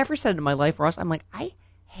 I've never said it in my life, Ross, I'm like, I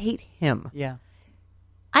hate him. Yeah.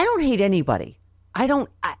 I don't hate anybody.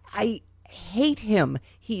 I hate him.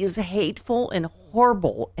 He is hateful and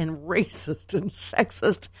horrible and racist and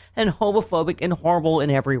sexist and homophobic and horrible in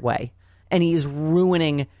every way. And he is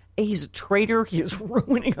ruining He's a traitor. He is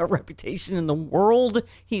ruining our reputation in the world.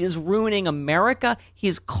 He is ruining America. He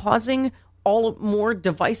is causing more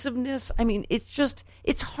divisiveness. I mean,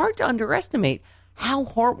 it's hard to underestimate how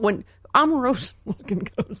hard when Omarosa looking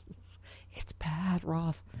goes, it's bad,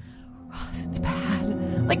 Ross. Ross, it's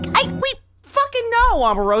bad. Like, we fucking know,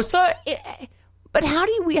 Omarosa. But how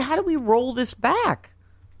do we roll this back?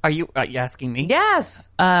 Are you asking me? Yes.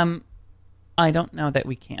 I don't know that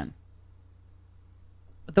we can.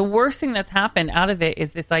 The worst thing that's happened out of it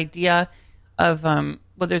is this idea of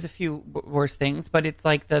well, there's a few worse things, but it's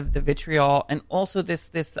like the vitriol, and also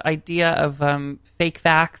this idea of fake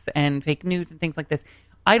facts and fake news and things like this.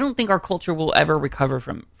 I don't think our culture will ever recover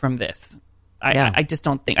from this. I just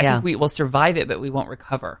don't think. I think we will survive it, but we won't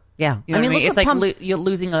recover. Yeah, you know what I mean? It's like you're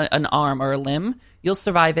losing an arm or a limb. You'll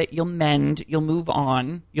survive it. You'll mend. You'll move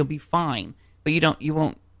on. You'll be fine. But you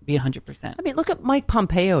won't be 100%. I mean, look at Mike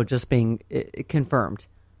Pompeo just being confirmed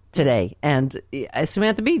today, and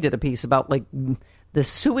Samantha Bee did a piece about like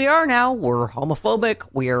this is who we are now. We're homophobic.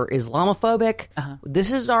 We're Islamophobic.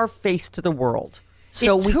 This is our face to the world.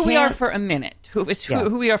 So it's who we are for a minute. Who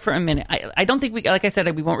we are for a minute. I don't think like I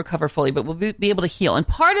said, we won't recover fully, but we'll be able to heal. And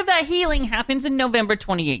part of that healing happens in November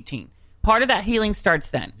 2018. Part of that healing starts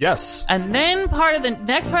then. Yes. And then the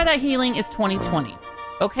next part of that healing is 2020.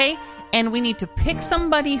 Okay? And we need to pick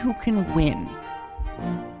somebody who can win.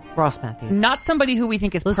 Ross Mathews. Not somebody who we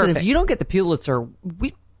think is Listen, perfect. if you don't get the Pulitzer,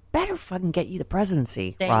 we better fucking get you the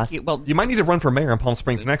presidency, Ross. Thank you. Well, you might need to run for mayor in Palm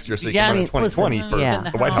Springs next year so you can run in 2020 for the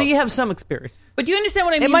White House. So you have some experience. But do you understand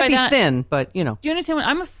what I mean by that? It might be thin, but you know. Do you understand what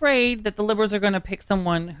I'm afraid that the liberals are going to pick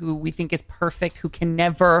someone who we think is perfect, who can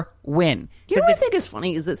never win. You know what I think is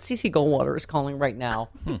funny is that CeCe Goldwater is calling right now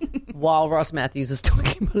while Ross Matthews is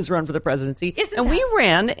talking about his run for the presidency. We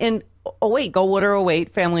ran in 08, Goldwater 08,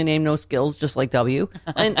 family name, no skills, just like W.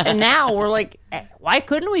 And now we're like, why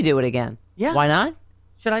couldn't we do it again? Yeah. Why not?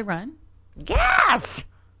 Should I run? Yes!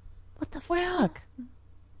 What the fuck?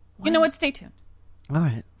 You know what? Stay tuned. All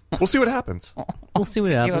right. We'll see what happens. We'll see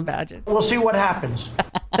what happens. You imagine. We'll see what happens.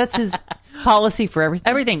 That's his policy for everything.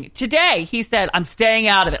 Everything. Today, he said, I'm staying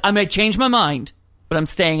out of it. I may change my mind, but I'm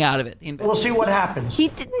staying out of it. We'll see what happens.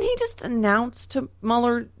 He just announce to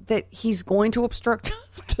Mueller that he's going to obstruct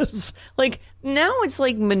justice? Like, now it's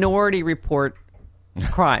like Minority Report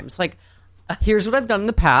crimes. Like, here's what I've done in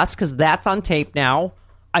the past, because that's on tape now.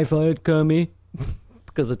 I fired Comey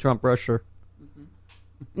because of Trump Russia.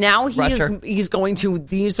 Now he's going to,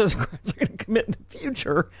 these are the crimes I'm going to commit in the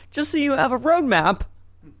future, just so you have a roadmap.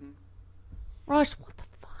 Rush, what the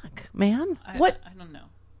fuck, man? I don't know.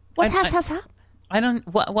 What has happened? I don't.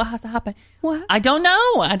 What has to happen? What? I don't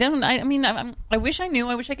know. I mean, I wish I knew.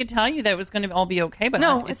 I wish I could tell you that it was going to all be okay, but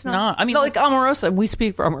no, it's not. I mean, like Omarosa, we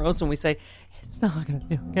speak for Omarosa and we say it's not going to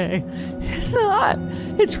be okay. It's not.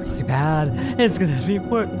 It's really bad. It's going to be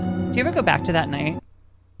worse. Do you ever go back to that night,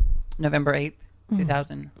 November 8th,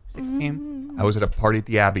 2016? I was at a party at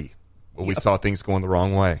the Abbey where we saw things going the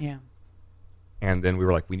wrong way. Yeah. And then we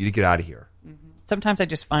were like, we need to get out of here. Sometimes I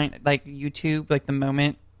just find like YouTube, like the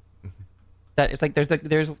moment that it's like there's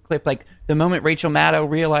a clip like the moment Rachel Maddow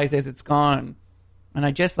realizes it's gone, and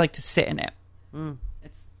I just like to sit in it.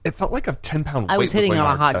 It felt like a 10-pound weight. I was hitting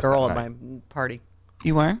on a hot girl at at my party.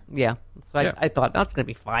 You were? Yeah. So I thought that's going to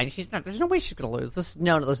be fine. She's not. There's no way she's going to lose. This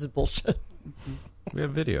is bullshit. We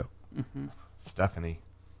have video. Stephanie,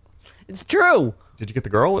 it's true. Did you get the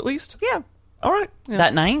girl at least? Yeah. All right. Yeah.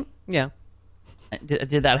 That night? Yeah.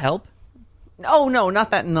 Did that help? Oh no,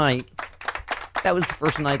 not that night. That was the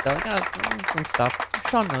first night though. Some stuff.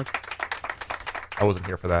 Sean knows. I wasn't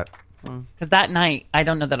here for that. Because that night, I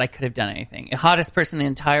don't know that I could have done anything. The hottest person in the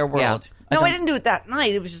entire world. Yeah. I didn't do it that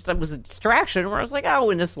night. It was a distraction where I was like, oh,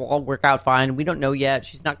 and this will all work out fine. We don't know yet.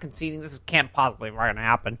 She's not conceding. This can't possibly going to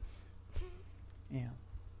happen. Yeah.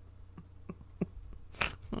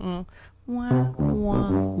 Wah, wah,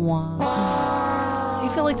 wah. Do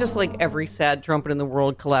you feel like just like every sad trumpet in the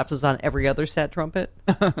world collapses on every other sad trumpet?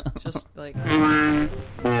 Just like...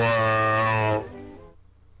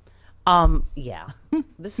 Yeah.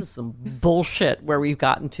 This is some bullshit where we've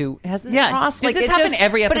gotten to. Hasn't it, Ross? Does this happen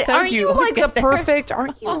every episode? But aren't you like the there? perfect?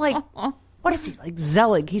 Aren't you like? What is he like?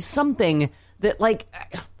 Zelig. He's something that like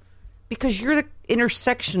because you're the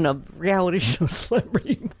intersection of reality show,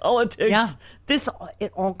 celebrity, politics. Yeah.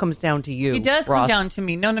 It all comes down to you. It does Ross. come down to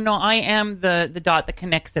me. No. I am the dot that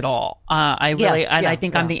connects it all. I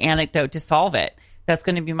think I'm the anecdote to solve it. That's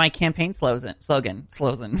going to be my campaign slogan.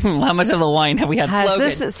 How much of the wine have we had?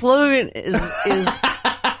 This slogan is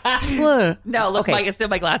slow. No, look, okay. still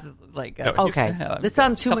my glasses. Like okay, this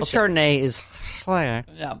sounds too much Chardonnay is.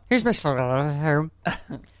 Yeah. Here's my slogan.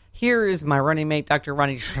 Here is my running mate, Dr.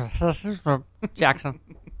 Ronnie Jackson.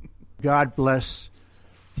 God bless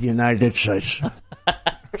the United States.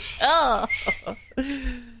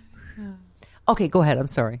 Okay, go ahead. I'm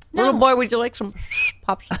sorry. No. Little boy, would you like some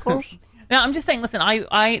popsicles? No, I'm just saying, listen,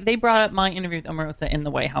 they brought up my interview with Omarosa in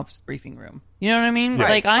the White House briefing room. You know what I mean?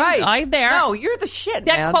 Right. Like, I'm there. No, you're the shit,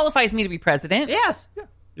 That man. qualifies me to be president. Yes. Yeah.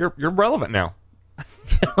 You're relevant now.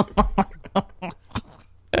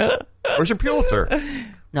 Where's your Pulitzer?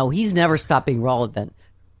 No, he's never stopped being relevant.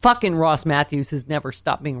 Fucking Ross Mathews has never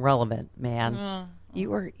stopped being relevant, man.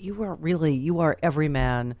 You are every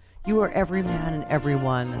man. You are every man and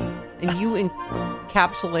everyone. And you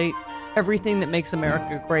encapsulate everything that makes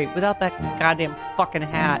America great without that goddamn fucking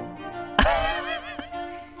hat.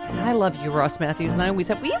 And I love you, Ross Mathews. And I always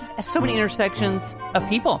have. We have so many intersections of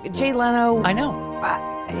people. Jay Leno. I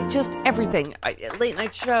know. Just everything. Late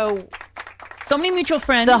night show. So many mutual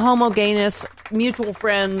friends. The homogeneous mutual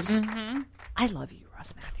friends. Mm-hmm. I love you,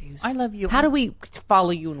 Ross Mathews. I love you. How do we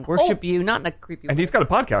follow you and worship you? Not in a creepy way. And he's got a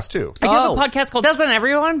podcast, too. I have a podcast called... Doesn't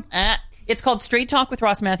everyone? It's called Straight Talk with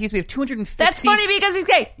Ross Mathews. We have 250... That's funny because he's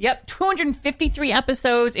gay. Yep, 253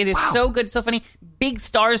 episodes. It is so good, so funny. Big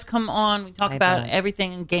stars come on. We talk about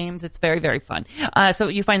everything in games. It's very, very fun. So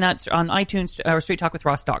you find that on iTunes or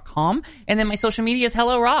straighttalkwithross.com. And then my social media is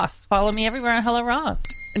Hello Ross. Follow me everywhere on Hello Ross.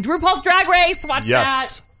 And RuPaul's Drag Race. Watch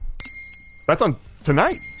that. That's on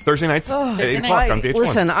tonight. Thursday nights at 8 o'clock on VH1.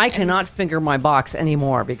 Listen, I cannot finger my box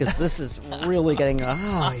anymore because this is really getting...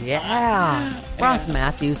 Oh, yeah. Ross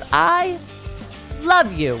Mathews, I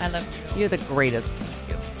love you. I love you. You're the greatest.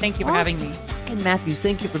 Thank you for having me. Fucking Mathews,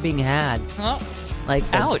 thank you for being had. Oh. Like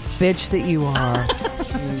the bitch that you are.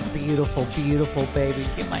 You beautiful, beautiful baby.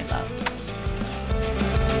 Give my love.